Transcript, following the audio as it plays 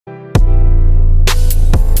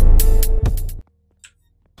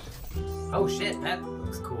Oh shit, that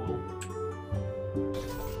looks cool.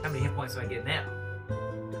 How many hit points do I get now?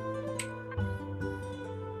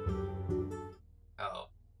 Oh,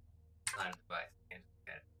 it's not a device. Can't look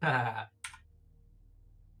at it.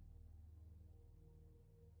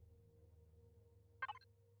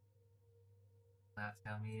 Now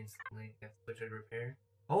tell me instantly if switch to repair.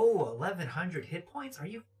 Oh, 1100 hit points? Are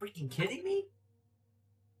you freaking kidding me?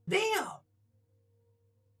 Damn!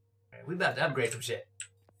 Alright, we about to upgrade some shit.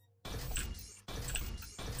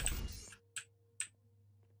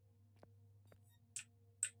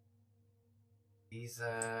 These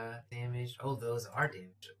damaged. Oh, those are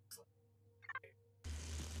damaged.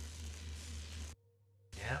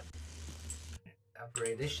 Yep.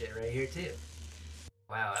 Upgrade this shit right here too.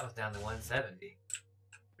 Wow, that was down to 170.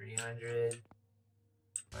 300.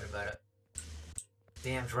 What about it?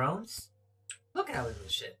 Damn drones? Look at how little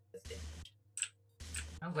shit that's damaged.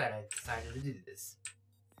 I'm glad I decided to do this.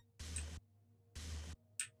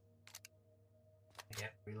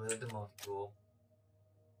 Yep, reload the multi-tool.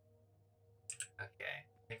 Okay,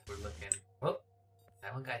 I think we're looking. Oh,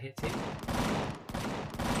 that one got hit too.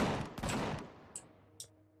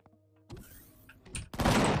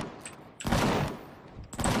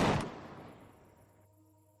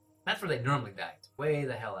 That's where they normally die. It's way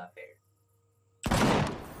the hell out there.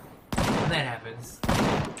 When that happens,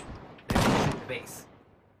 they shoot the base.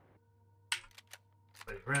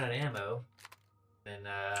 But if we run out of ammo, then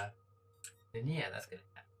yeah, that's gonna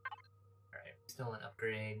happen. Alright, still an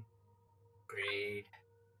upgrade. Upgrade.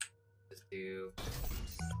 Let's do.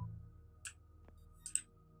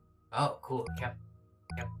 Oh, cool. Kept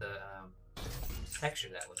the texture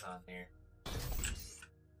that was on there.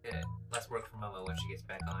 Good. Less work for Momo when she gets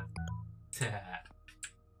back on.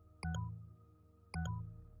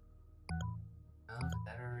 Oh, did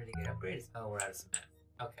that already get upgraded? Oh, we're out of cement.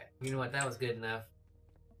 Okay. You know what? That was good enough.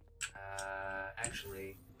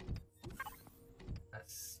 Actually,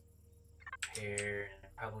 let's repair, and I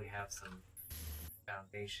probably have some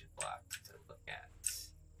foundation blocks to look at.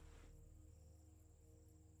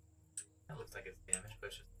 That looks like it's damaged, but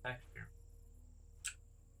it's just texture.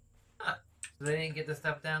 Huh. So they didn't get the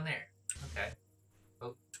stuff down there. Okay.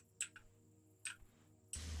 Oh.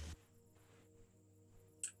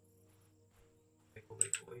 Wiggle,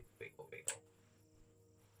 wiggle, wiggle, wiggle, wiggle.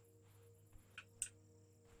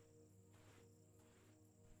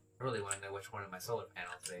 I really want to know which one of my solar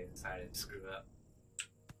panels they decided to screw up.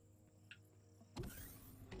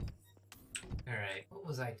 Alright, what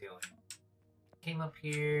was I doing? Came up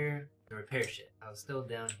here to repair shit. I was still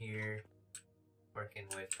down here working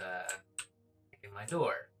with making my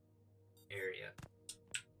door area.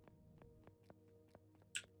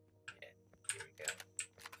 Yeah, here we go.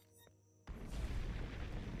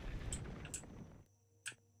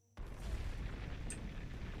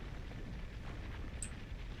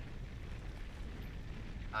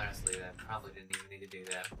 Honestly, that probably didn't even need to do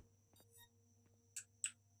that.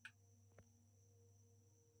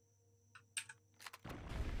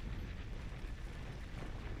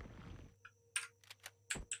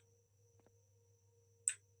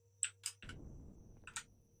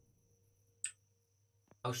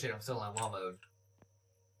 Oh shit, I'm still on wall mode.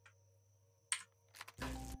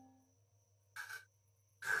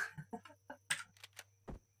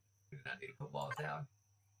 Do not need to put walls down.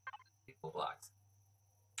 Need to put blocks.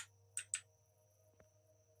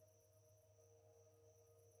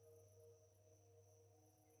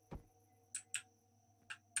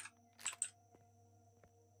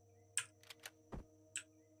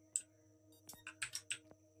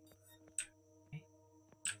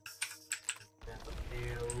 Step up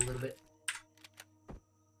there a little bit.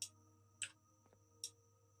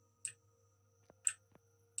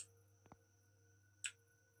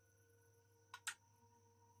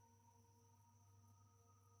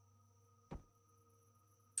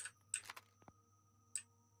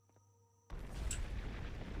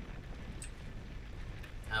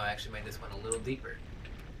 Oh, I actually made this one a little deeper.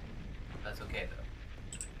 That's okay though.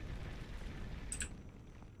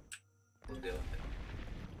 We'll deal with it.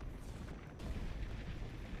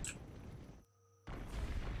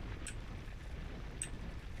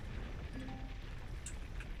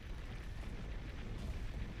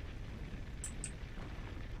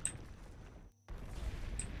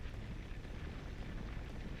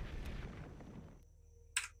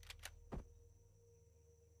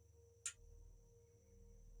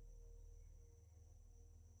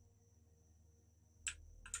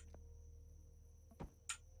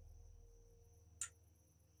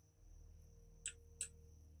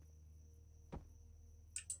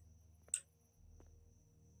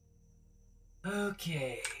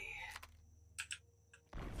 Okay.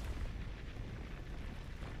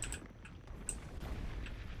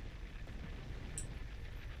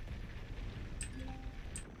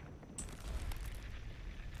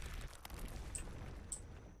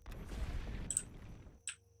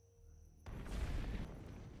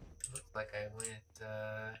 like I went,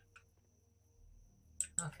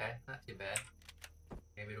 okay, not too bad.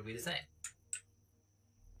 Maybe it'll be the same.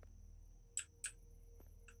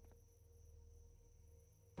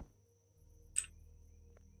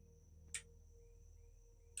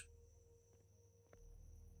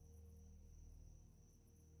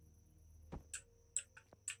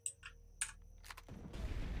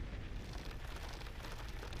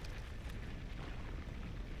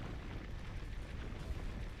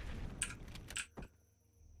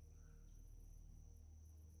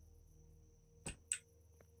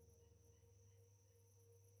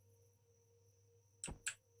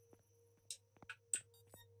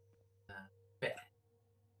 Bet.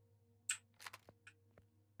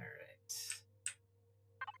 Alright.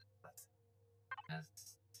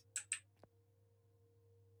 Let's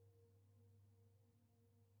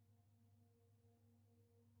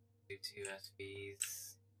do 2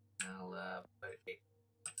 SVs. I'll put it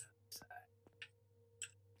on the side.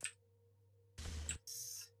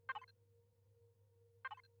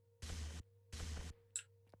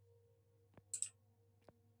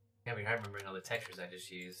 Can't be hard remembering all the textures I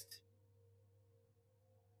just used.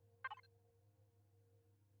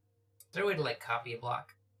 Is there a way to like copy a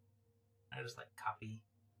block? I just like copy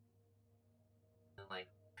and like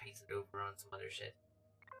paste it over on some other shit.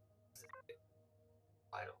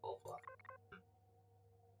 Apply the whole block.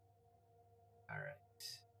 Alright.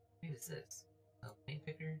 Maybe it's this. Oh, paint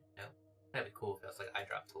picker? No. That'd be cool if it was like an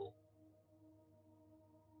eyedrop tool.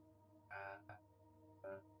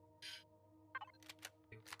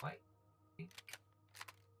 White. Pink.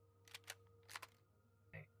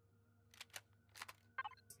 Okay.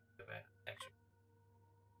 Go back to texture.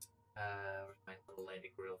 Where's my little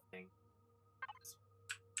lady grill thing?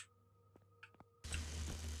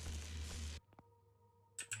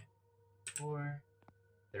 Or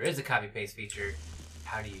there is a copy paste feature.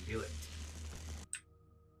 How do you do it?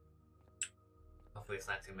 Hopefully it's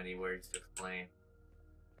not too many words to explain.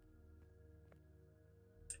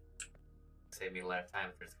 Save me a lot of time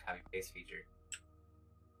if there's a copy paste feature.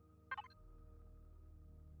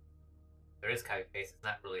 There is copy paste, it's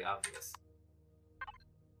not really obvious.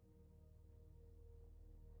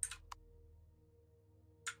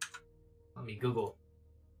 Let me Google.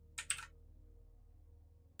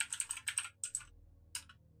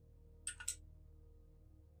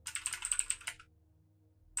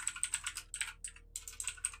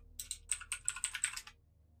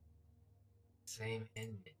 Same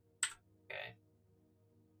ending. Okay.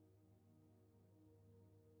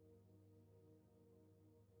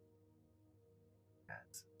 Got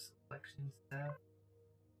some selection stuff.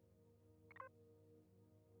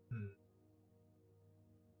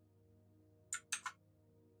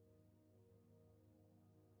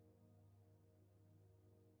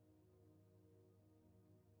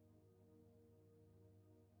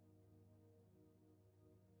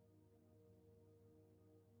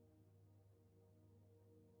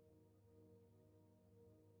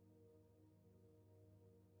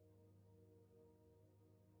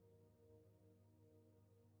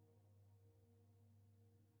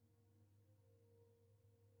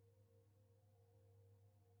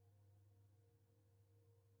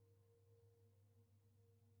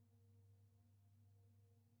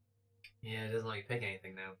 Yeah, it doesn't let me pick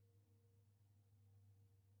anything now.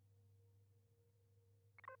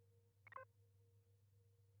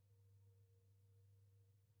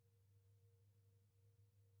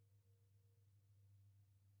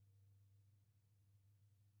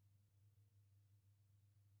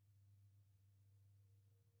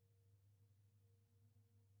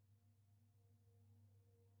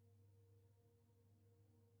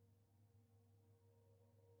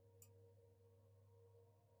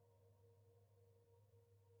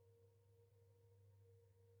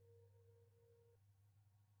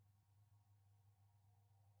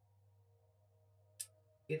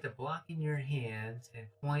 Get the block in your hand and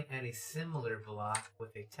point at a similar block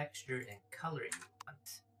with a texture and color you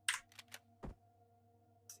want.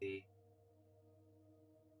 Let's see.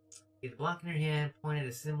 Get the block in your hand, point at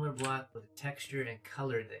a similar block with a texture and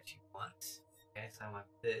color that you want. Okay, so I want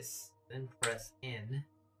this. Then press N.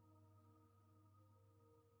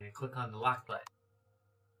 And click on the lock button.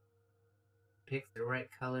 Pick the right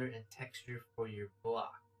color and texture for your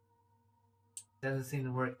block. Doesn't seem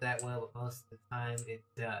to work that well, but most of the time it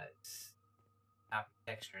does. Copy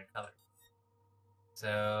texture and color.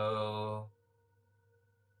 So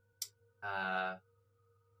that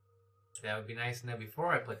would be nice to know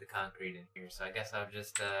before I put the concrete in here. So I guess I'll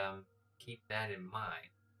just keep that in mind.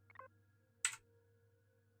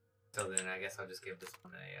 So then I guess I'll just give this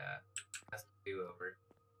one a custom do-over.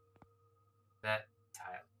 That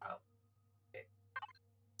tile probably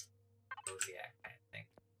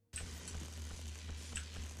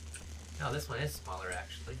No, this one is smaller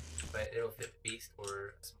actually, but it'll fit beast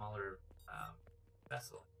or a smaller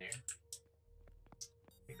vessel in there.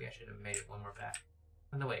 Maybe I should have made it one more pack.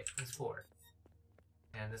 Oh no, wait, it's 4.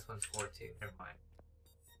 And this one's 4 too. Never mind.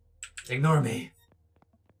 Ignore me!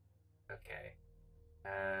 Okay.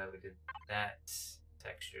 We did that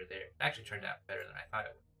texture there. It actually turned out better than I thought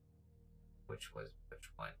it would. Which one?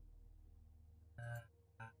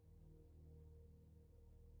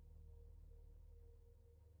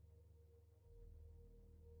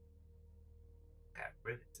 Got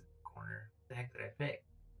rivets in the corner. What the heck did I pick?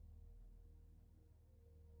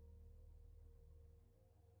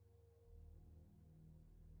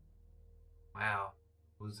 Wow.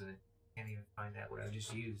 Losing it. Can't even find out what I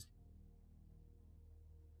just used.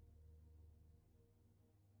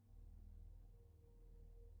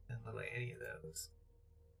 Doesn't look like any of those.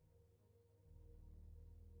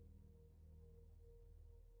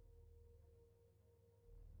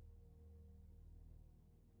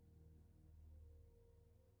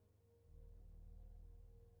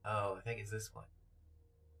 Oh, I think it's this one.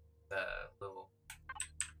 The little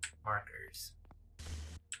markers.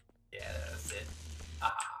 Yeah, that's it.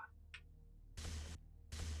 Ah.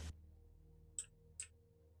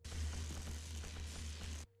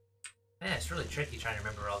 Man, it's really tricky trying to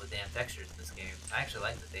remember all the damn textures in this game. I actually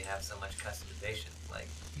like that they have so much customization. Like,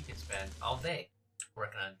 you can spend all day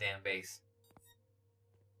working on a damn base.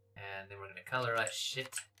 And then we're going to color that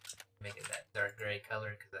shit. Make it that dark gray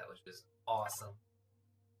color, because that was just awesome.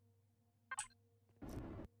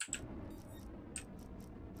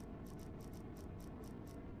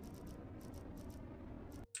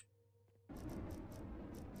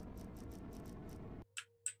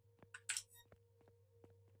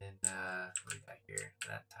 What do we got here?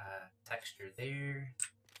 That texture there.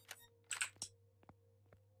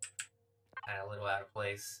 Kind of a little out of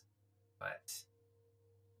place, but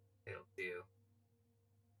it'll do.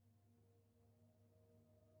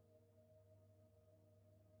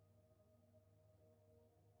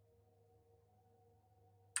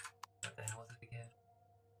 What the hell is it again?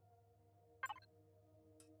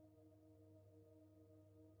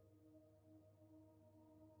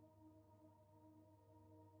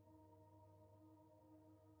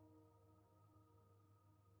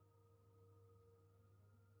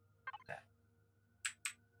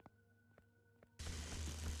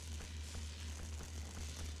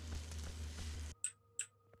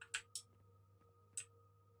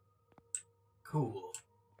 Cool.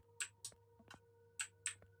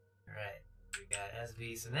 Alright, we got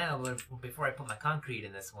SV. So now, before I put my concrete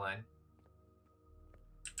in this one,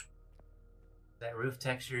 that roof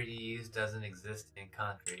texture you use doesn't exist in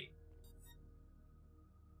concrete.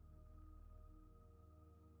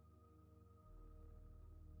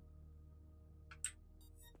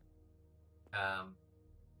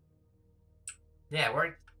 Yeah, it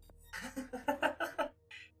worked.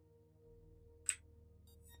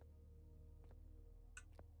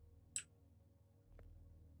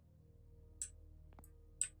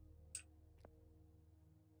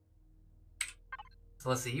 So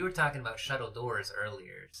let's see, you were talking about shuttle doors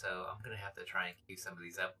earlier, so I'm gonna have to try and queue some of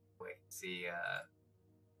these up quick and see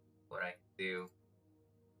what I can do.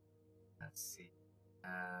 Let's see.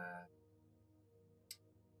 Can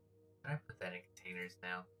I put that in containers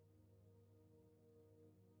now?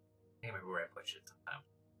 I can't remember where I put it sometimes.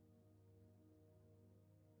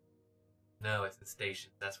 No, it's in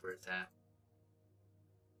stations. That's where it's at.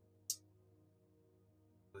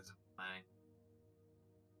 Losing my mind.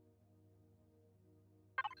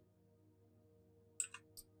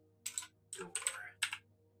 Door.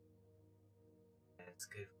 That's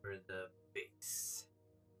good for the base.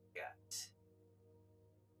 Got.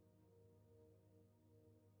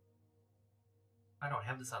 I don't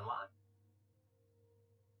have this unlocked.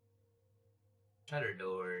 Shutter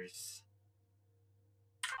doors.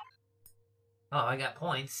 Oh, I got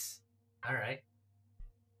points. Alright.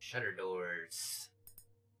 Shutter doors.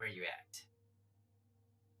 Where you at?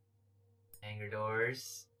 Hangar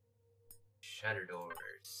doors. Shutter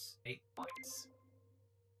doors. 8 points.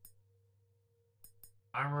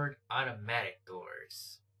 Armored automatic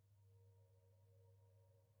doors.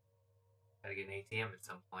 Gotta get an ATM at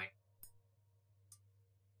some point.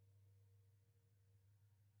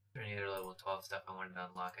 Is there any other level 12 stuff I wanted to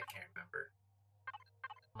unlock? I can't remember.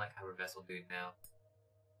 I'm like Hyper Vessel dude now.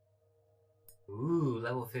 Ooh,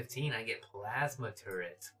 level 15, I get plasma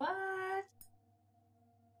turrets. What?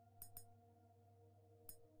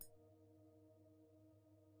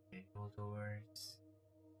 Manual doors.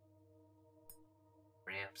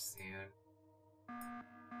 Ramp soon.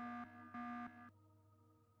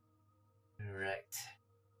 Alright.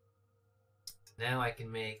 So now I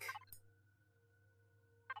can make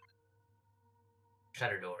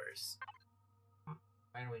shutter doors.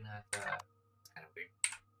 Why do we not, it's kind of weird.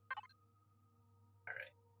 Alright.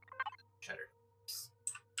 Shutter doors.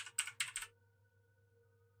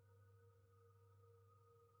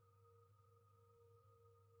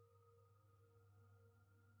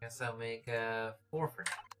 Guess I'll make, 4 for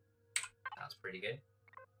now. Sounds pretty good.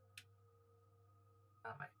 Oh,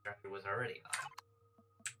 my constructor was already on.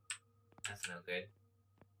 That's no good.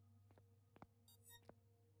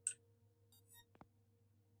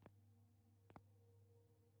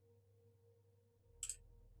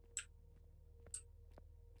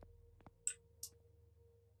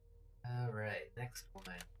 Alright, next one.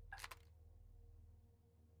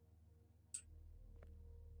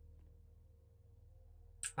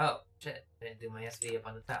 Oh, shit. I didn't do my SV up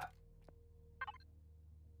on the top.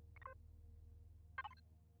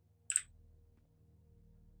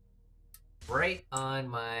 Right on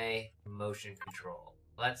my motion control.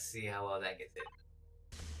 Let's see how well that gets in.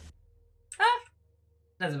 Ah!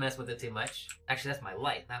 Doesn't mess with it too much. Actually, that's my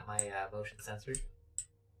light, not my motion sensor.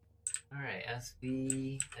 Alright,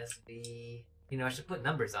 SV, SV. You know, I should put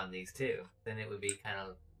numbers on these too. Then it would be kind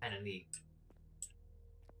of neat.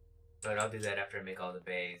 But I'll do that after I make all the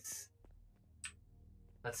bays.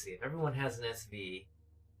 Let's see, if everyone has an SV,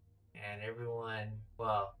 and everyone,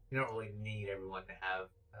 well, you don't really need everyone to have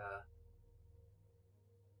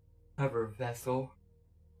hover vessel.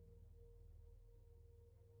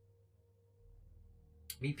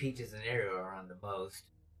 Me, Peaches, and Arrow are on the most.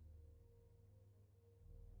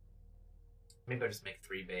 Maybe I'll just make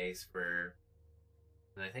 3 bays for,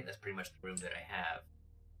 and I think that's pretty much the room that I have,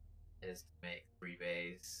 is to make 3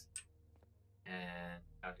 bays. And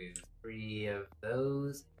I'll do 3 of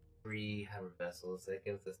those, 3 hover vessels. That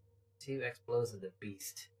gives us 2 explodes and the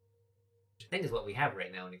beast, which I think is what we have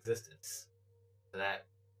right now in existence. So that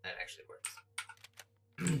actually works.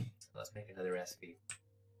 So let's make another SV.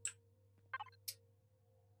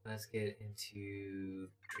 Let's get into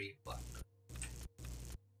tree block.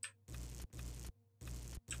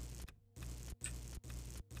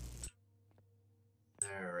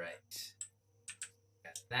 Alright.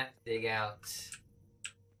 Got that dig out.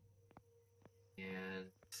 And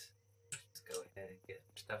let's go ahead and get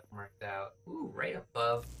stuff marked out. Ooh, right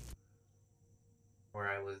above where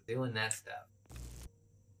I was doing that stuff.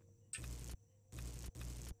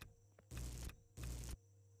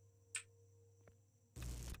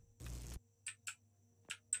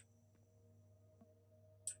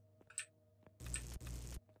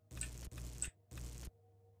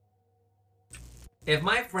 If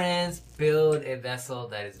my friends build a vessel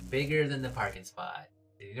that is bigger than the parking spot,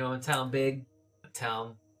 you know what I'm telling big? I'm telling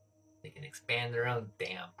them they can expand their own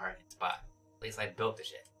damn parking spot. At least I built the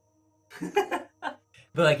shit.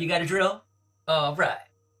 But like, you got a drill? Alright.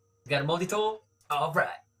 You got a multi-tool? Alright.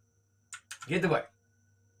 Get to work.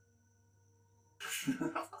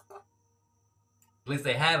 At least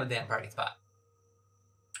they have a damn parking spot.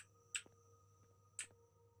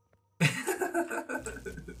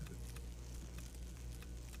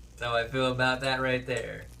 That's how I feel about that right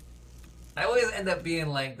there. I always end up being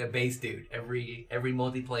like the base dude. Every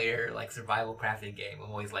multiplayer like survival crafting game,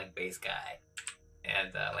 I'm always like base guy.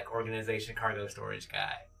 And like organization cargo storage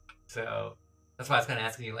guy. So that's why I was kind of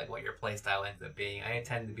asking you like what your playstyle ends up being. I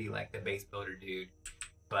tend to be like the base builder dude.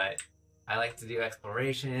 But I like to do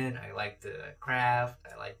exploration, I like to craft,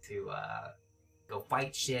 I like to go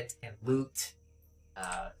fight shit and loot.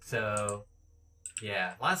 So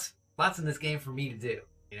yeah, lots in this game for me to do.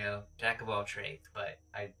 You know, jack of all trades, but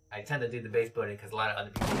I tend to do the base building because a lot of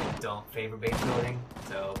other people don't favor base building,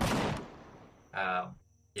 so,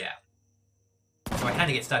 yeah. So I kind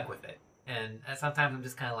of get stuck with it, and sometimes I'm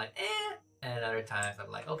just kind of like, eh, and other times I'm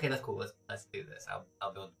like, okay, that's cool, let's do this,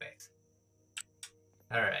 I'll build the base.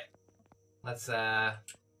 Alright, let's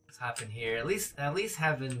hop in here, at least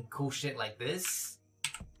having cool shit like this,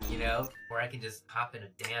 you know, where I can just hop in I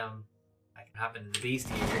can hop into the beast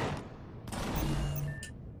here,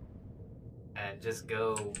 and just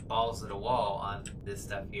go balls to the wall on this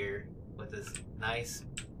stuff here with this nice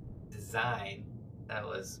design that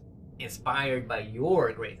was inspired by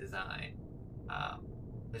your great design.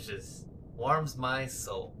 It just warms my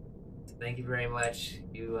soul. So thank you very much.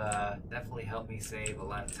 You definitely helped me save a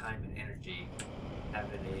lot of time and energy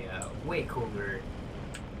having a way cooler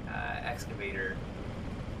excavator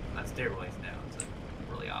on steroids now. It's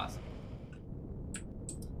really awesome.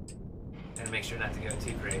 And make sure not to go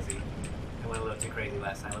too crazy. I went a little too crazy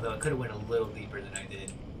last time, although it could have went a little deeper than I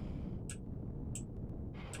did.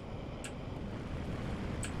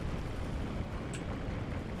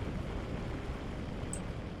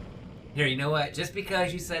 Here, you know what? Just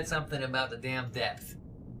because you said something about the damn depth,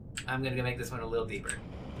 I'm gonna make this one a little deeper.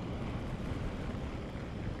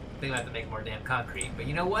 I think I have to make more damn concrete. But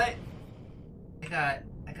you know what? I got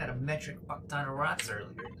a metric fuck ton of rocks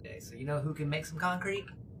earlier today. So you know who can make some concrete?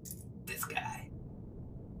 This guy.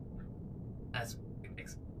 That's who can make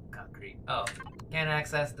some concrete. Oh, can't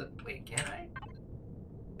access the... Wait, can I?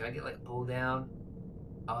 Do I get like pull down?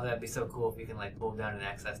 Oh, that'd be so cool if you can like pull down and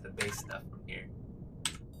access the base stuff from here.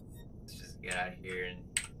 Let's just get out of here and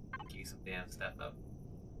do some damn stuff up.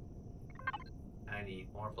 I need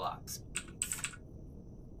more blocks.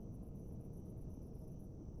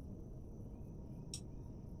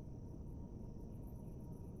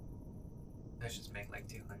 Let's just make like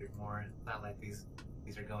 200 more. It's not like these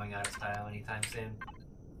are going out of style anytime soon.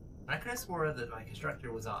 But I could have swore that my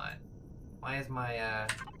constructor was on. Why is my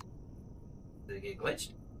did it get glitched?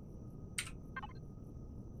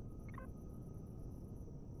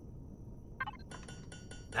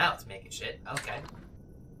 Now it's making shit. Okay.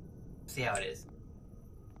 See how it is.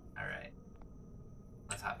 Alright.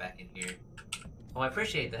 Let's hop back in here. Well, I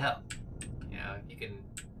appreciate the help. You know, if you can...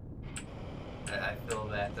 I feel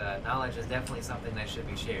that knowledge is definitely something that should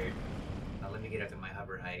be shared. Let me get up to my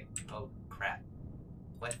hover height. Oh, crap.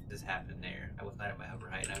 What just happened there? I was not at my hover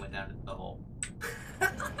height and I went down into the hole.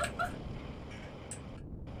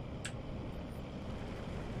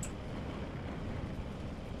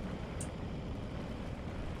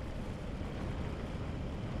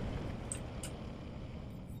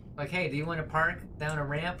 Like, hey, do you want to park down a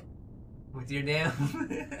ramp with your damn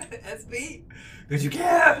SB? Because you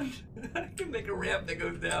can! I can make a ramp that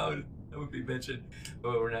goes down. That would be bitchin'.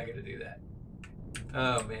 But we're not going to do that.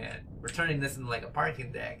 Oh, man. We're turning this into like a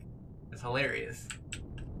parking deck. It's hilarious.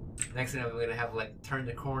 Next thing I'm going to have like turn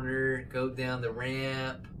the corner, go down the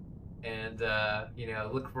ramp, and, you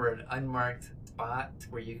know, look for an unmarked spot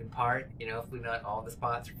where you can park. You know, hopefully not all the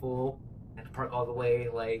spots are full. And to park all the way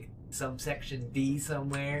like some section D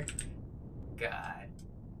somewhere. God.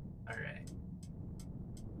 Alright.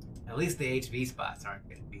 At least the HV spots aren't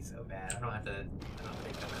going to be so bad. I don't think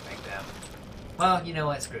I'm going to make them. Well, you know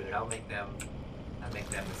what? Screw it. I'll make them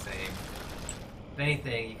the same. If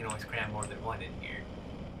anything, you can always cram more than one in here.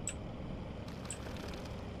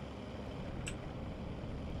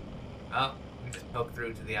 Oh, we just poke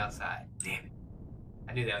through to the outside. Damn it.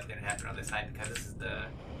 I knew that was going to happen on this side because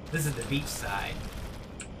this is the beach side.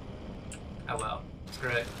 Oh well, screw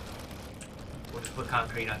it. We'll just put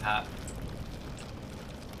concrete on top.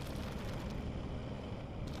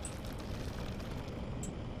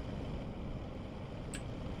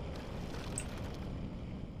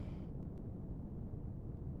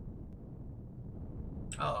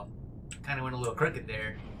 Uh oh, kind of went a little crooked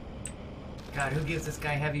there. God, who gives this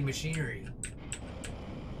guy heavy machinery?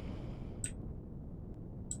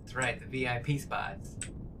 That's right, the VIP spots.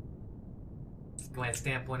 Let's go ahead and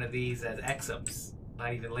stamp one of these as EkzimPlays.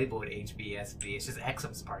 Not even labeled HBSB, it's just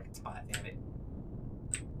EkzimPlays parking spot, damn it.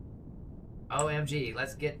 OMG,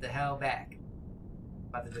 let's get the hell back.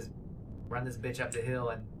 About to just run this bitch up the hill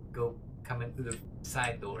and go come in through the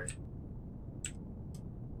side door.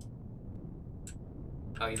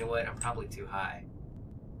 Oh, you know what? I'm probably too high.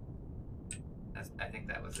 I think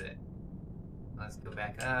that was it. Let's go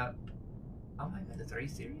back up. Oh my goodness, are you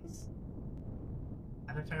serious?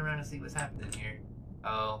 I'm gonna turn around and see what's happening here.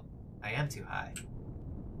 Oh, I am too high.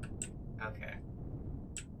 Okay.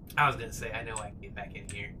 I was gonna say, I know I can get back in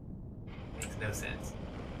here. Makes no sense.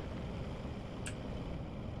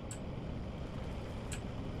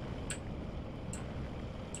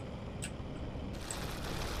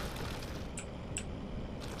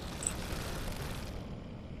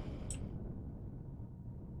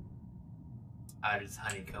 I just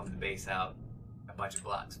honeycomb the base out a bunch of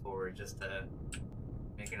blocks forward just to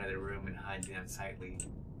make another room and hide the unsightly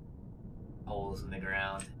holes in the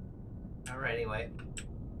ground. Alright, anyway.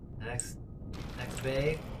 Next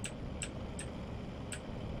bay.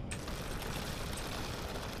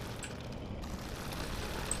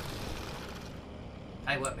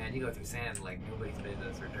 Tell you what, man, you go through sand like nobody's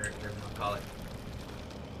business, or dirt, whatever you want to call it.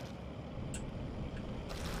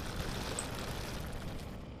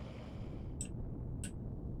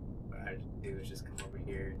 What I do is just come over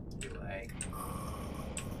here and be like...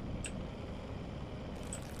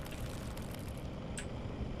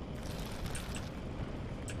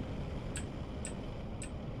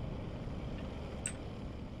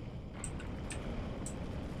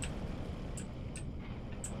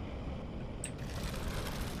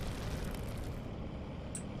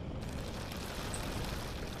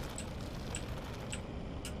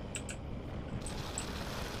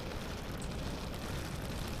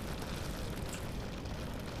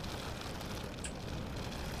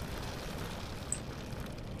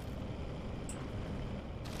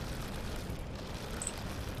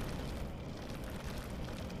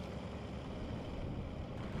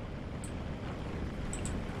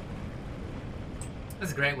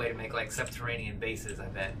 That's a great way to make like subterranean bases, I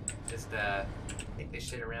bet. Just take this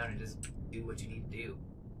shit around and just do what you need to do.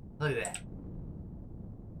 Look at that.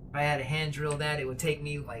 If I had to hand drill that, it would take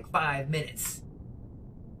me like 5 minutes.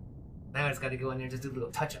 Now I just gotta go in there and just do little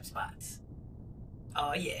touch-up spots.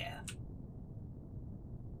 Oh yeah.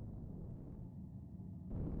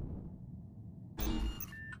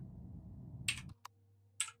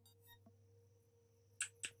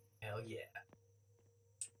 Hell yeah.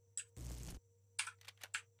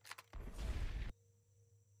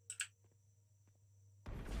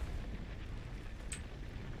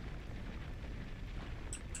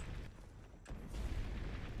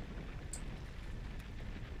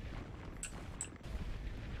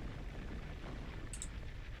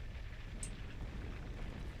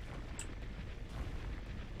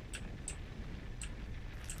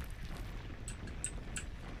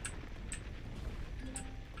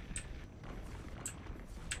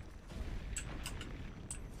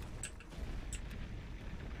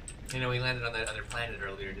 You know, we landed on that other planet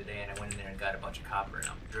earlier today, and I went in there and got a bunch of copper, and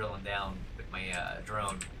I'm drilling down with my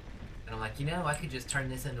drone. And I'm like, you know, I could just turn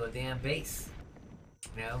this into a damn base.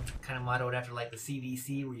 You know, kind of mottoed after like the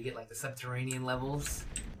CDC, where you get like the subterranean levels.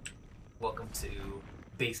 Welcome to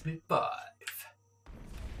Basement 5.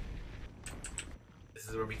 This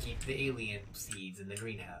is where we keep the alien seeds in the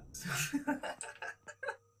greenhouse.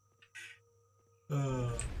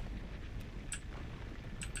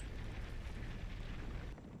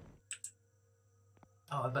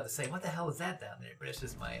 Oh, I was about to say, what the hell is that down there? But it's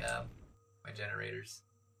just my my generators.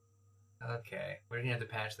 Okay, we're gonna have to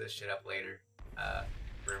patch this shit up later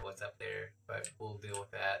for what's up there, but we'll deal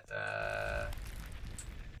with that.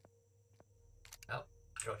 Oh,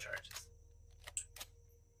 throw charges.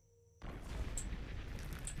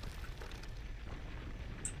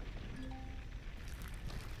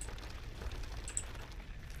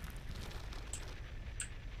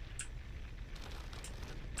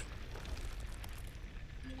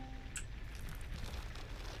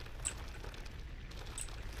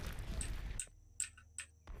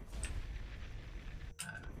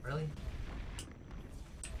 Really?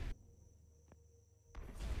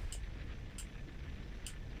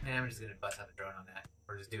 Man, I'm just gonna bust out the drone on that,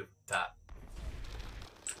 or just do it from the top.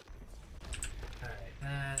 Alright,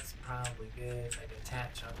 that's probably good. I can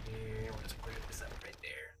attach on here. We'll just put this up right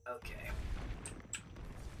there. Okay.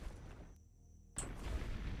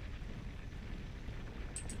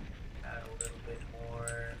 Got a little bit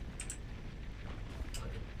more.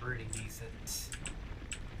 Looking pretty decent.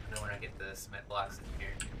 I know when I get the cement blocks in here.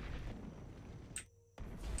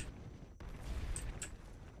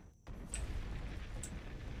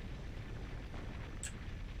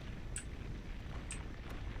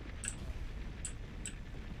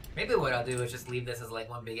 Maybe what I'll do is just leave this as like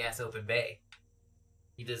one big ass open bay.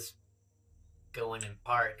 You just go in and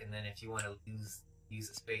park, and then if you want to use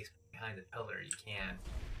the space behind the pillar, you can.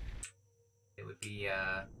 It would be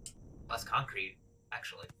less concrete,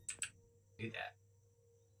 actually. Do that.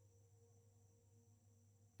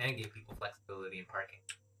 And give people flexibility in parking,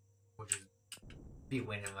 which is be a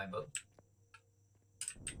win in my book.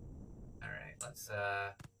 Alright, let's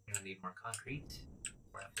we're gonna need more concrete.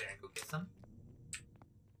 Run up there and go get some.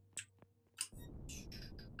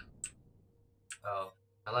 Oh,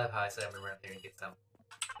 I love how I said I'm gonna run up there and get some.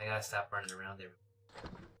 I gotta stop running around there.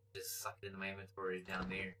 Just suck it into my inventory down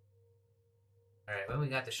there. Alright, when we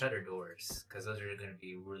got the shutter doors, because those are gonna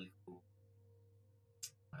be really cool.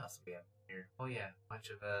 What else do we have here? Oh yeah, a bunch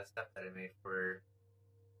of stuff that I made for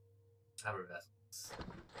hover vessels.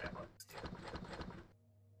 Grab all those too.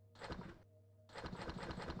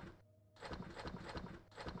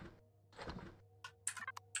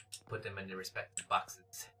 Put them in their respective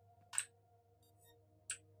boxes.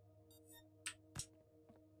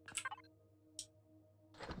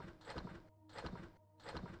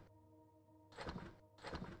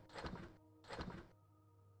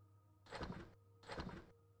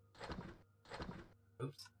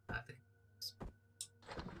 Oops, not the.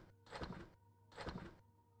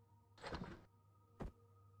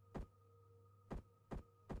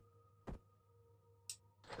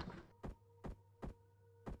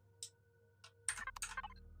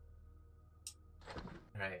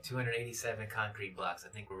 Alright, 287 concrete blocks. I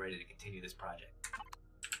think we're ready to continue this project.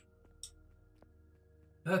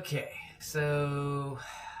 Okay, so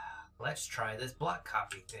let's try this block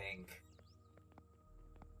copy thing.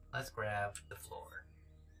 Let's grab the floor.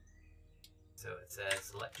 So it says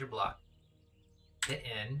select your block, hit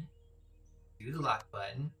N, do the lock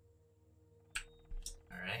button.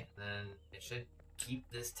 Alright, then it should keep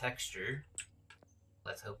this texture.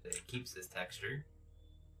 Let's hope that it keeps this texture.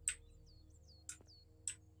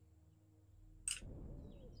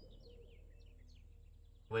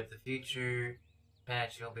 With the future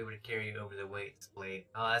patch, you won't be able to carry over the weight displayed.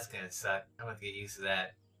 Oh, that's gonna suck. I'm gonna have to get used to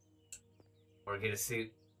that. Or get a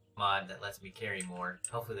suit mod that lets me carry more.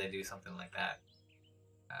 Hopefully they do something like that.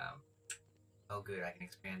 Oh good, I can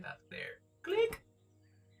expand out there. Click!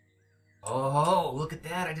 Oh, look at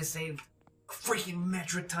that! I just saved a freaking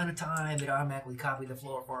metric ton of time. It automatically copied the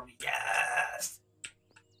floor for me. Yes!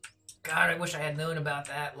 God, I wish I had known about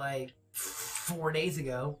that like 4 days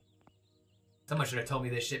ago. Someone should have told me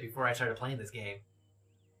this shit before I started playing this game.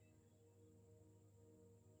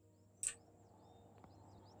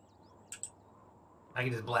 I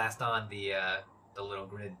can just blast on the little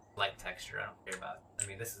grid light texture. I don't care about it. I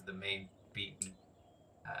mean, this is the main beaten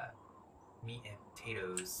meat and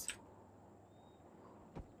potatoes.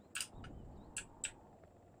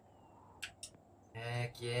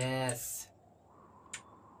 Heck yes.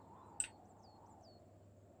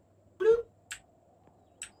 Bloop.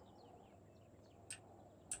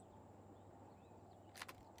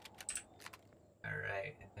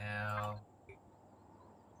 Alright, and now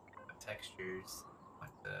textures with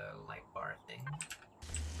the light bar thing.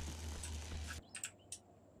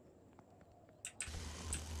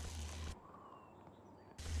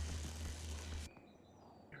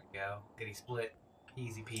 There we go. Goody split.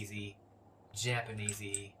 Easy peasy.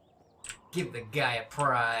 Japanesey. Give the guy a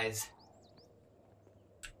prize.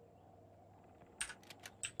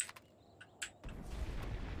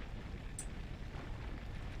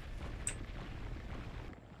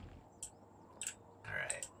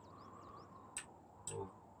 Alright.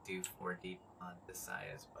 We'll do 4 deep on this side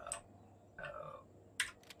as well.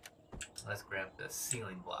 So let's grab the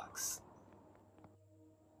ceiling blocks.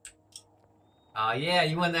 Oh yeah,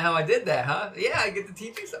 you wanna know how I did that, huh? Yeah, I get to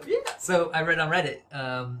teach you something. Yeah. So I read on Reddit.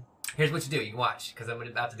 Here's what you do. You can watch, because I'm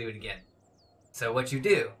about to do it again. So what you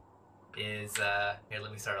do is here. Let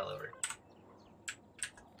me start all over.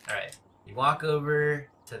 All right. You walk over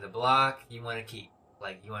to the block you want to keep.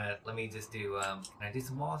 Like you want to. Let me just do. Can I do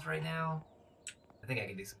some walls right now? I think I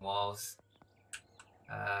can do some walls.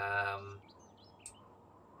 Let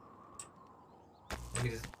me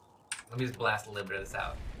just blast a little bit of this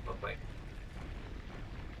out real quick.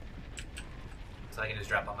 So I can just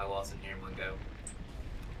drop all my walls in here in one go.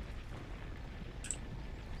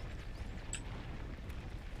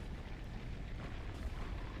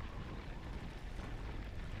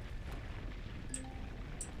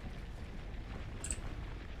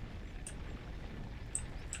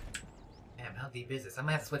 Damn, how deep is this? I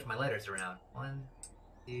might have to switch my letters around. 1,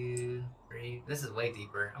 2, 3. This is way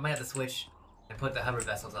deeper. I might have to switch and put the hover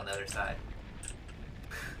vessels on the other side.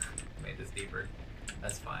 Made this deeper.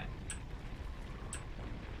 That's fine.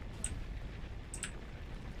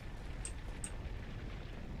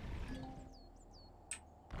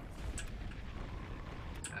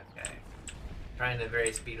 Trying to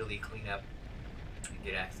very speedily clean up and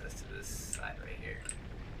get access to this side right here.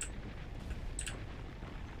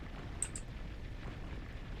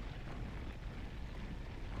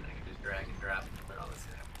 And I can just drag and drop and put all this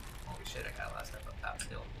in. Holy shit, I got a lot of stuff up top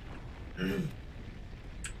still.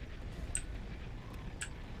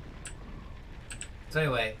 So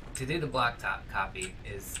anyway, to do the block top copy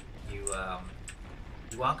is you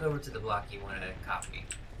walk over to the block you want to copy.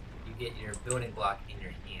 You get your building block in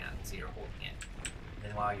your hand, so you're holding it. And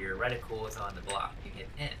then while your reticle is on the block, you hit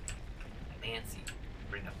N, like Nancy,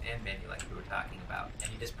 bring up N menu like we were talking about,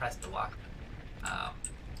 and you just press the lock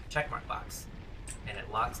checkmark box, and it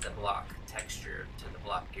locks the block texture to the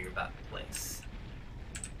block you're about to place,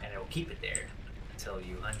 and it will keep it there until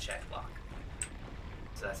you uncheck lock.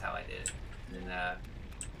 So that's how I did it. And then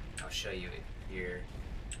I'll show you it here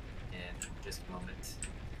in just a moment.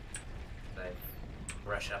 But I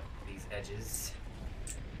brush up these edges.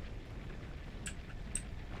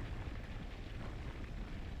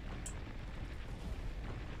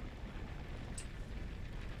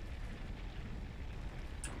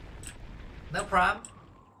 No problem.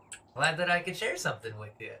 Glad that I could share something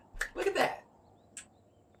with you. Look at that.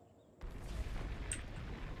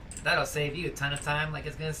 That'll save you a ton of time like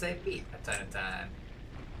it's gonna save me a ton of time.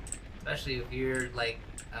 Especially if you're like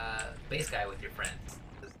base guy with your friends.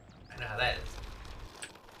 I know how that is.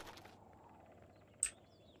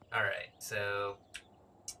 Alright, so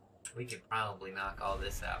we could probably knock all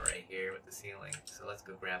this out right here with the ceiling. So let's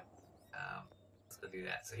go grab, let's go do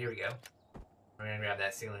that. So here we go. We're gonna grab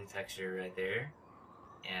that ceiling texture right there.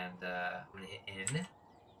 And I'm gonna hit N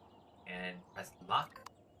and press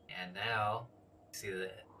lock. And now, see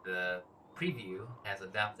the preview has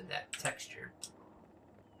adopted that texture.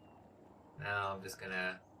 Now I'm just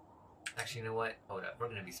gonna, actually you know what? Hold up, we're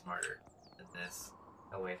gonna be smarter than this.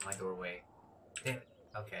 Oh wait, my doorway. Damn it.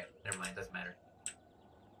 Okay, never mind, doesn't matter.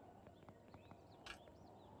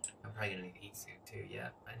 probably gonna need to eat soon too. Yeah,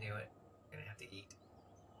 I knew it. I'm gonna have to eat.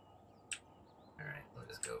 Alright, we'll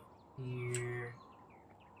just go here.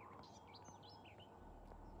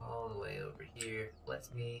 All the way over here.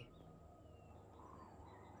 Lets me.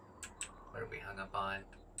 What are we hung up on?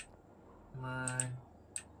 Come on.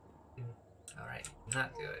 Alright,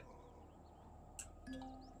 not good.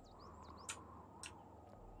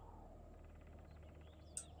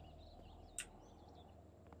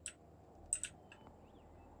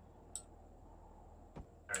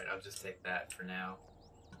 Alright, I'll just take that for now.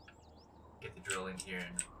 Get the drill in here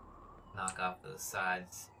and knock off those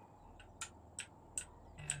sides.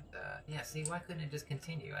 And, yeah, see, why couldn't it just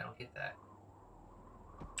continue? I don't get that.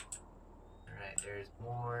 Alright, there's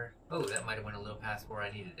more. Oh, that might have went a little past where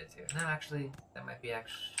I needed it to. No, actually, that might be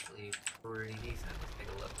actually pretty decent. Let's take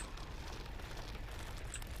a look.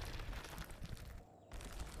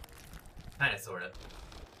 Kinda, sorta.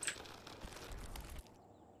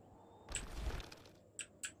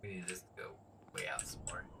 We need this to go way out some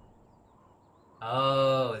more.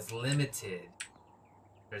 Oh, it's limited.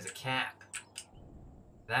 There's a cap.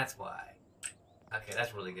 That's why. Okay,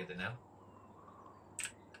 that's really good to know.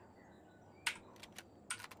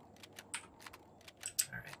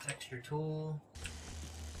 Alright, texture tool.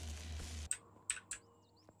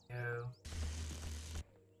 Go.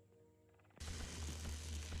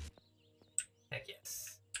 Heck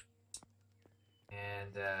yes.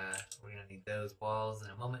 And we're gonna need those walls in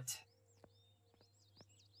a moment.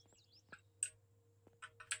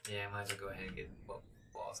 Yeah, I might as well go ahead and get what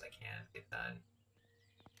walls I can get done.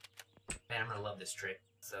 Man, I'm gonna love this trick.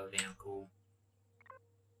 So damn cool.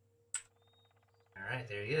 Alright,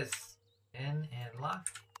 there he is. In and lock.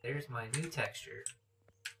 There's my new texture.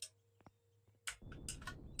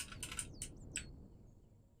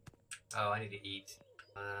 Oh, I need to eat.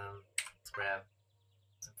 Let's grab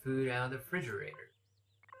some food out of the refrigerator.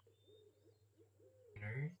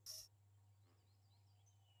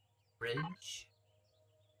 Fridge.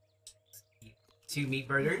 Let's eat 2 meat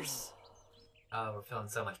burgers. Oh, we're feeling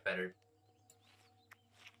so much better.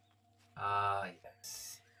 Ah,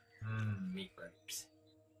 yes. Meat burgers.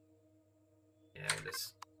 Yeah, we'll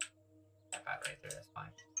just tap out right there, that's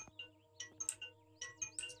fine.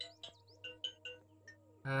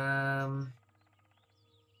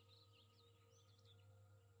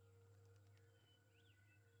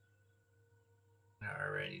 I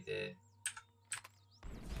already did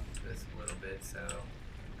this a little bit, so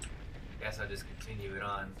I guess I'll just continue it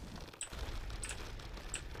on.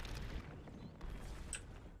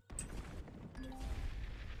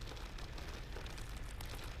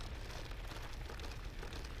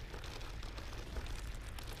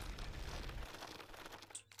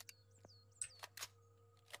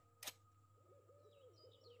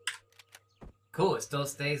 Cool, it still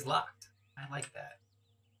stays locked. I like that.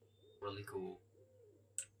 Really cool.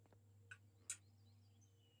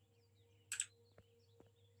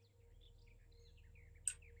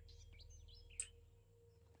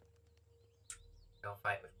 Don't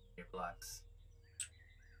fight with your blocks.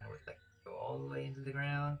 I would like to go all the way into the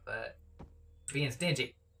ground, but being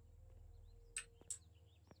stingy.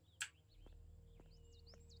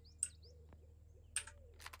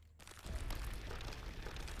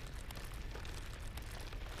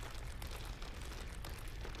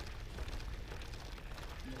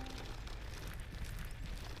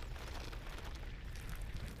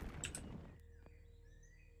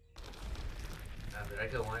 Did I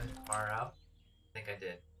go one far out? I think I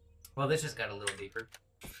did. Well, this just got a little deeper.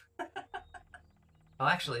 Oh,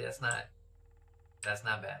 actually, that's not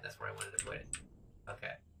bad. That's where I wanted to put it.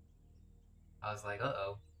 Okay. I was like,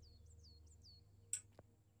 uh-oh.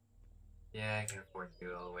 Yeah, I can afford to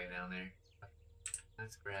do it all the way down there.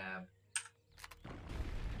 Let's grab... Are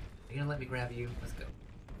you gonna let me grab you? Let's go.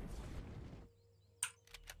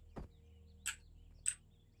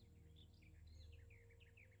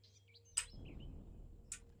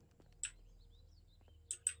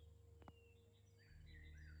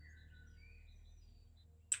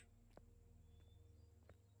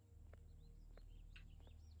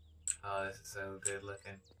 Oh, this is so good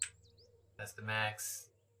looking. That's the max.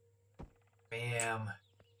 Bam.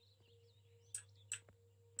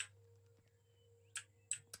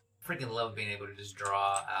 Freaking love being able to just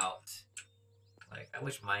draw out. Like, I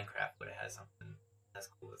wish Minecraft would have had something as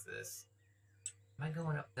cool as this. Am I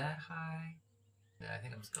going up that high? No, I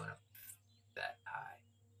think I'm just going up that high.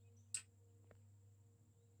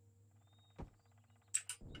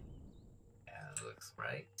 Yeah, that looks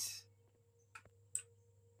right.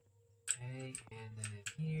 Okay, and then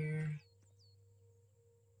in here.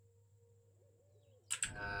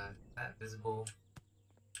 That visible.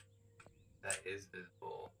 That is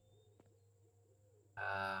visible.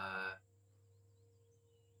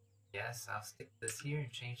 guess I'll stick this here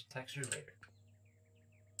and change the texture later.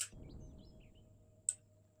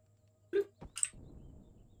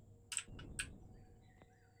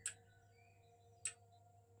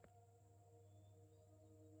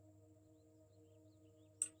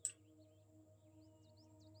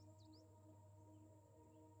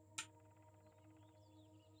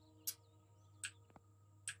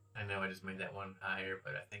 I know I just made that one higher,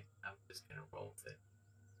 but I think I'm just gonna roll with it.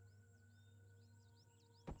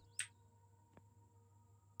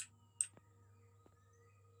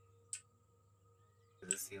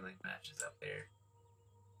 The ceiling matches up there.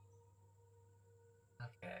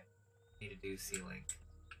 Okay, need to do ceiling.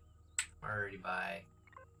 I'm already by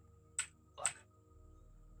block.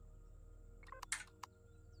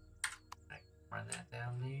 I can run that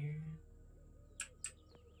down there.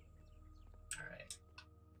 Alright,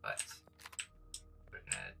 but we're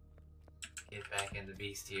gonna get back in the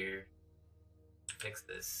beast here. Fix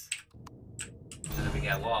this. So that we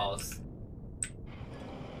got walls.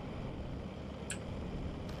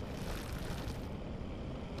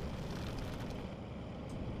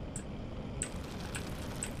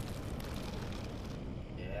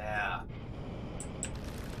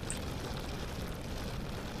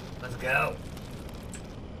 Let's go.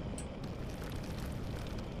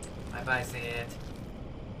 Bye-bye, sand.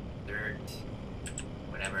 Dirt.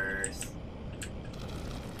 Whatever.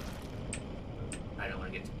 I don't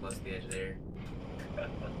want to get too close to the edge there.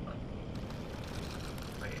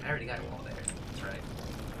 Wait, I already got a wall there. That's right.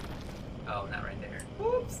 Oh, not right there.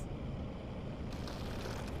 Whoops.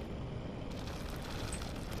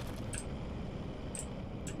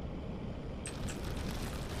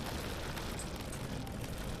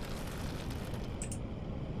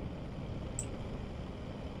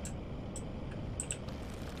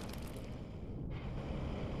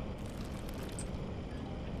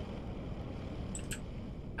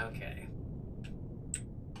 Okay.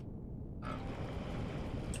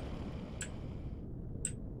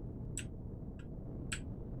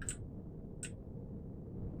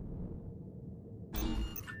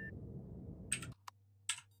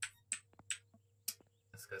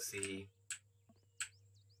 Let's go see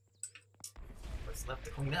what's left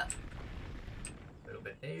to clean up. A little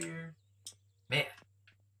bit there. Man,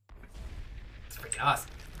 it's freaking awesome.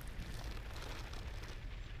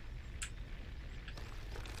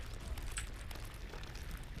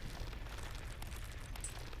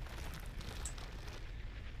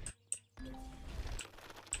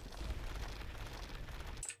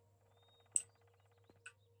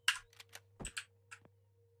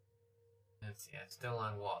 Let's see, it's still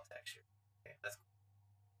on wall texture. Okay, that's cool.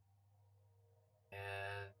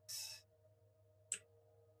 And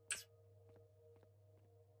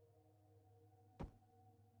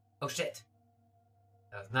oh shit!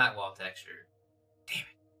 That was not wall texture. Damn it.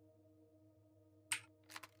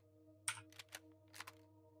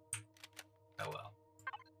 Oh well.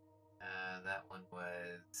 That one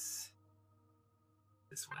was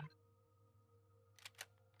this one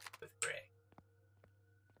with gray.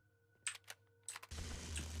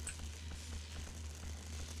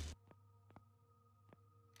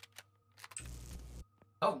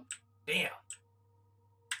 Oh, damn.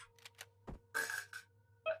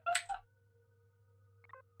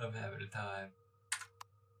 I'm having a time.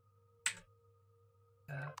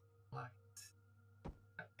 Block it.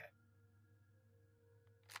 Okay.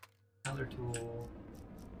 Color tool.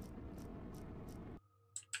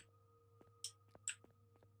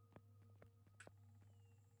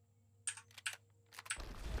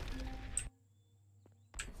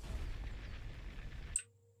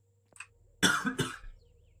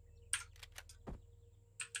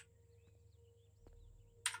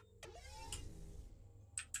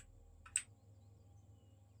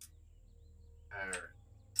 Alright.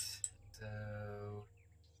 So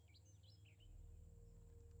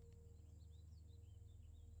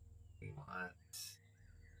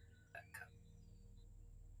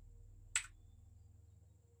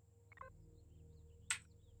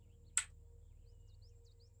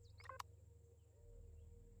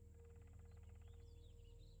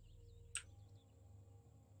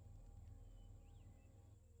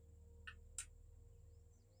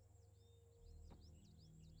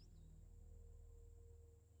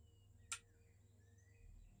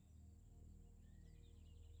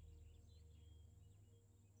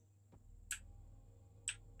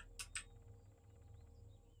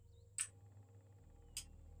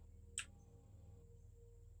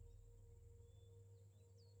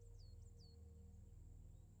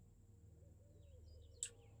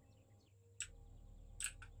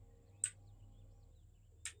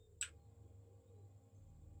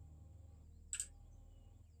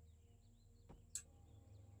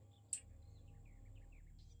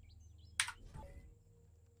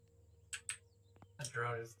A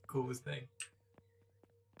drone is the coolest thing.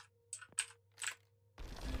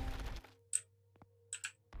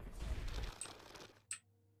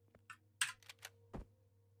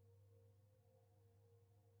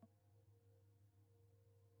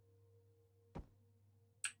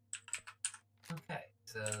 Okay,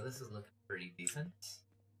 so this is looking pretty decent.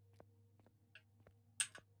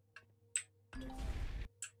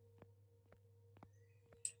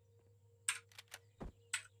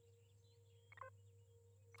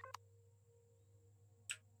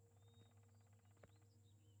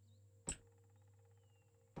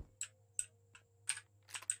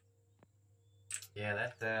 Yeah,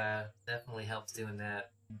 that definitely helps doing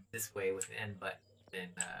that this way with the end button than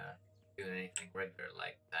doing anything regular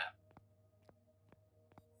like that.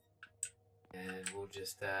 And we'll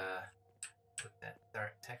just put that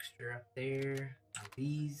dark texture up there on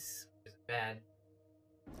these, which is bad.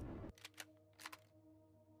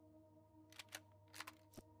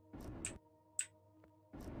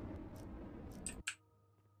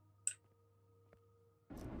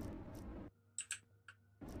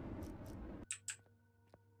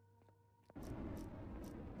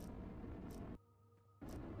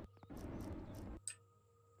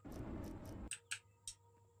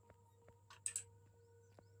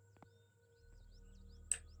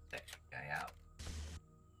 Texture guy out.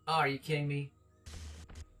 Oh, are you kidding me?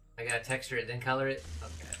 I gotta texture it, then color it?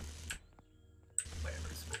 Okay.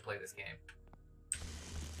 Whatever, so we'll play this game.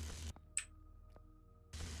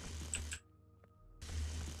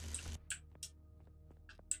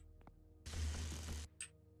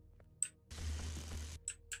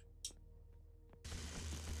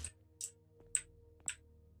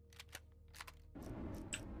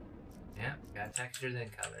 Yeah, got texture, then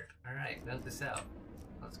color. Alright, note this out.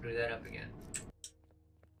 I'll screw that up again.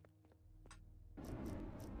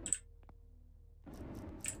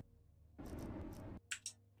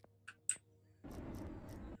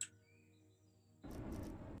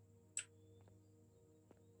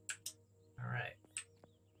 Alright.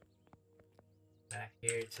 Back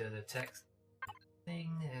here to the text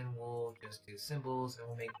thing, and we'll just do symbols, and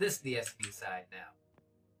we'll make this the SV side now.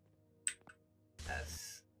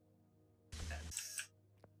 S. S.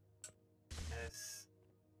 S.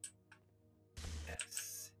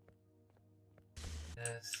 S.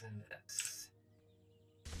 S and S.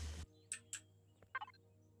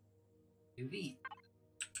 Do V.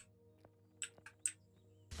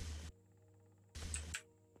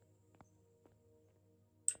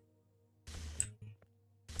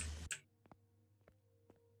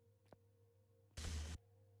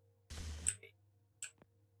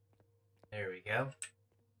 There we go.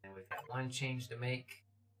 And we've got one change to make.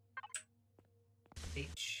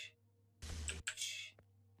 H. H.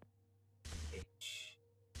 H.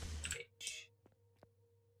 H.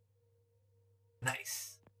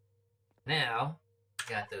 Nice. Now,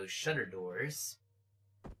 got those shutter doors.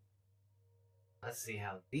 Let's see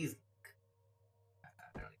how these look.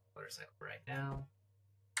 I don't need a motorcycle right now.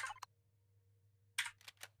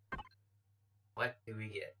 What do we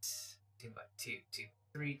get? 2x2,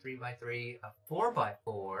 2x3, 3x3, a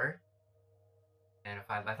 4x4, and a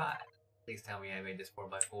 5x5. Please tell me I made this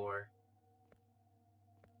 4x4.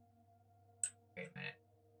 Wait a minute.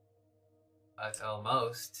 It's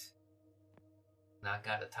almost. Not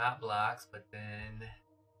got the top blocks, but then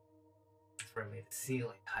that's where I made the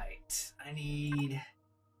ceiling height. I need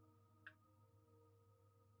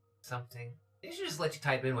something. They should just let you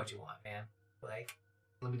type in what you want, man. Like,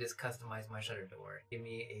 let me just customize my shutter door. Give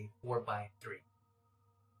me a 4x3.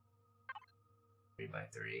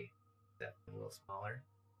 3x3. Definitely a little smaller.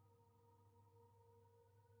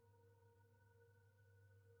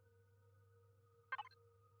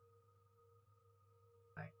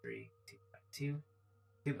 By 3, 2x2,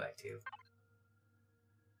 2x2.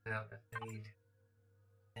 Now I need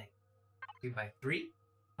 2x3.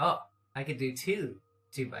 Oh, I could do two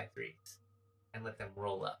 2x3s and let them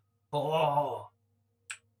roll up. Oh!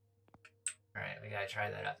 Alright, we gotta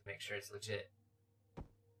try that out to make sure it's legit.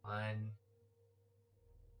 1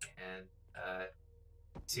 and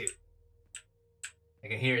 2. I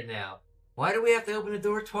can hear it now. Why do we have to open the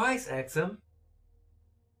door twice, Exim? I'm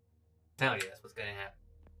telling you, that's what's gonna happen.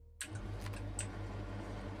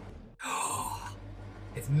 Oh,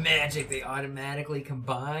 it's magic. They automatically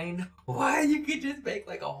combine. Why? You could just make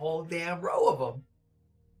like a whole damn row of them.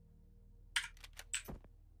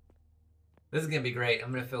 This is gonna be great.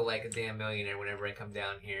 I'm gonna feel like a damn millionaire whenever I come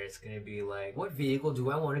down here. It's gonna be like, what vehicle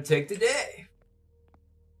do I want to take today?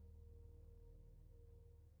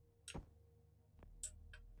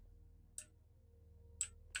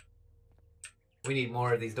 We need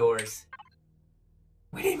more of these doors.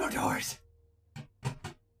 We need more doors.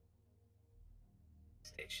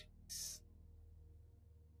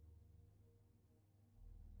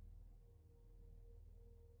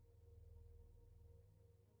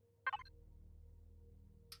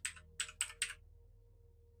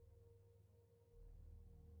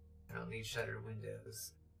 don't need shutter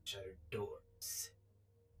windows, shutter doors.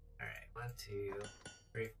 Alright, 1, 2,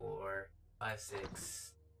 3, 4, 5,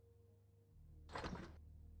 6. I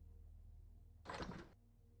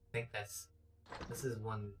think this is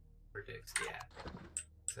 1 predicts, yeah.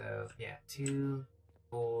 So, yeah, 2,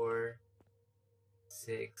 4,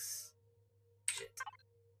 6. Shit.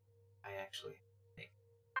 I actually think.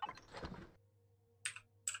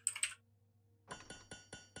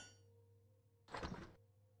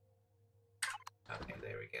 Okay,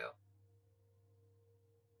 there we go.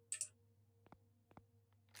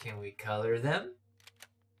 Can we color them?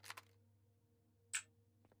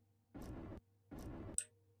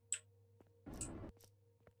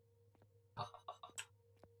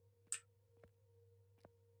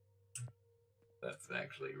 That's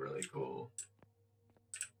actually really cool.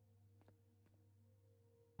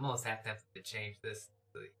 I'm almost have to change this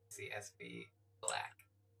to the SV black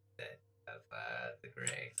instead of the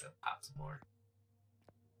gray, so pop some more.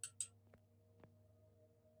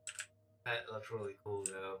 That looks really cool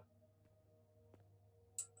though.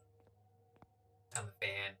 I'm a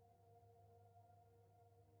fan.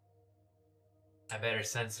 I better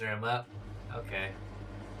censor him up. Okay.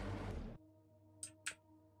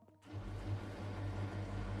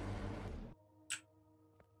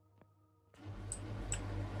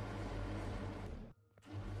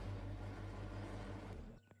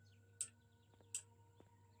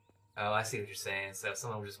 Oh, I see what you're saying. So if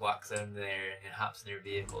someone just walks in there and hops in their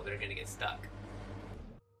vehicle, they're gonna get stuck.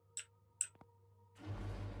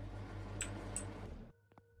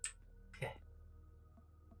 Okay.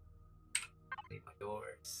 Leave my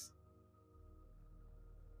doors.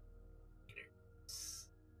 Meters.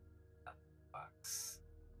 Up the box.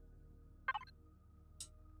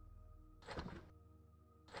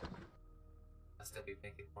 I'll still be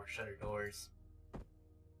making more shutter doors.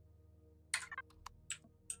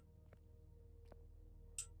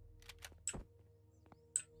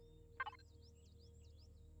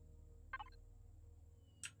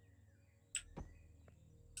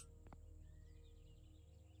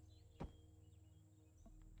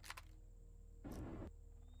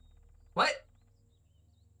 What?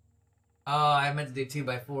 Oh, I meant to do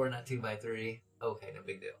 2x4, not 2x3. Okay, no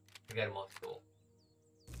big deal. I got a multiple.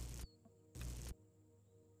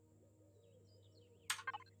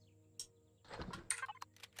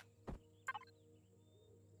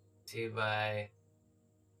 Two by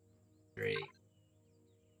 3.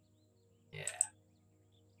 Yeah.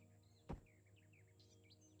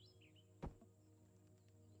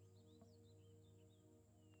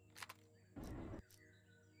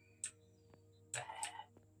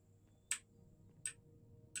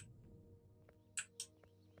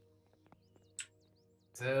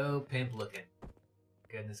 So pimp looking.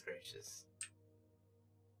 Goodness gracious.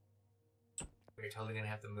 We're totally gonna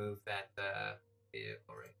have to move that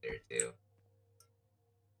vehicle right there too.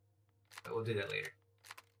 But we'll do that later.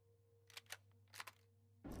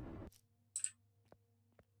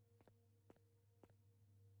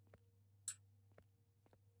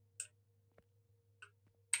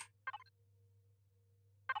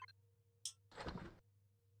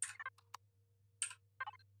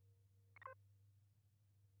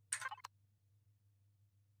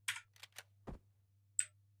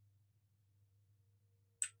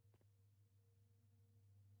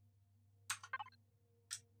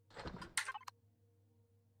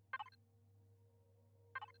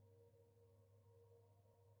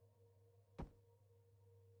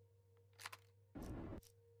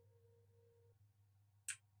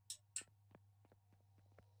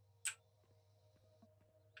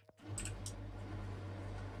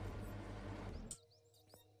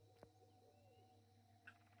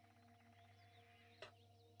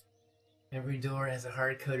 Every door has a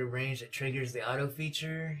hard-coded range that triggers the auto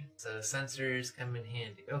feature, so the sensors come in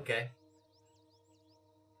handy. Okay.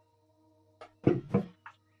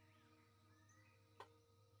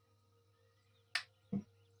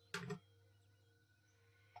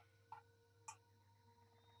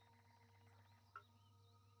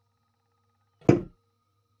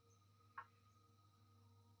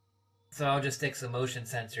 So I'll just stick some motion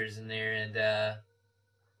sensors in there and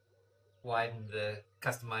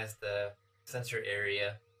customize the sensor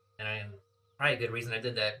area. And I'm probably a good reason I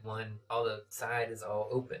did that. One, all the side is all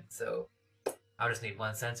open, so I'll just need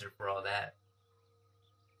one sensor for all that.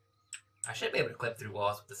 I should be able to clip through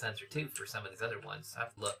walls with the sensor too for some of these other ones. I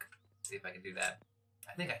have to look, see if I can do that.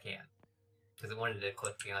 I think I can, because it wanted to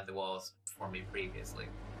clip beyond the walls for me previously.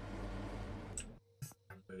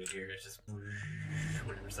 I'm put it here. It's just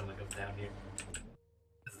whenever someone comes down here.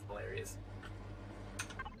 This is hilarious.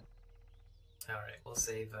 Alright, we'll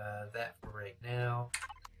save that for right now.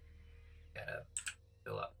 Gotta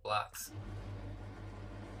fill up blocks.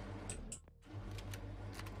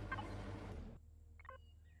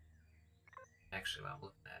 Actually, while I'm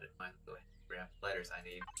looking at it, I might go ahead and grab the letters I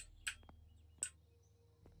need.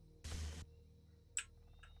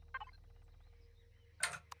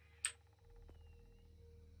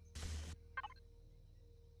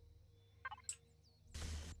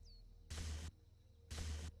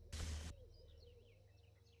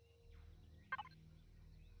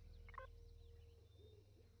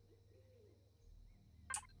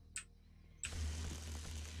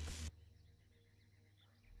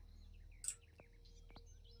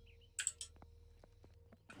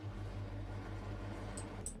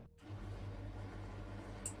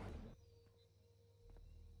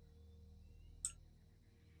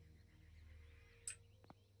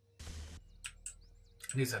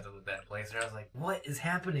 I knew something was bad place there. I was like, what is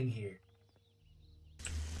happening here?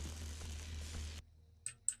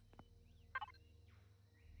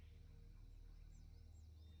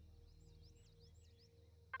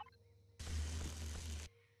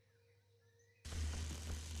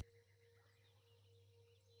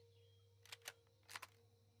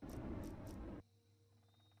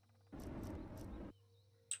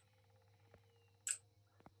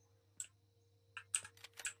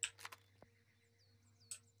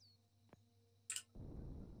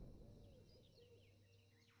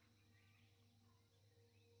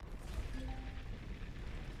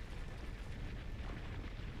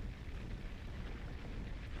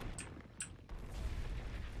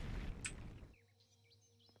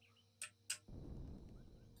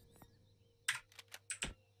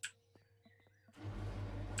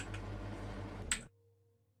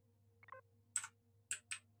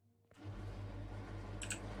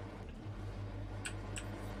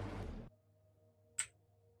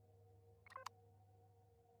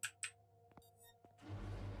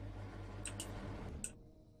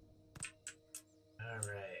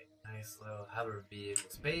 Alright, nice little hover vehicle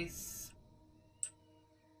space.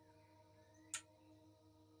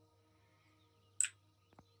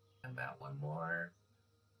 About one more.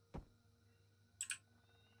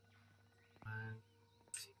 1,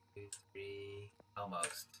 2, 3.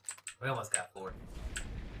 Almost. We almost got 4.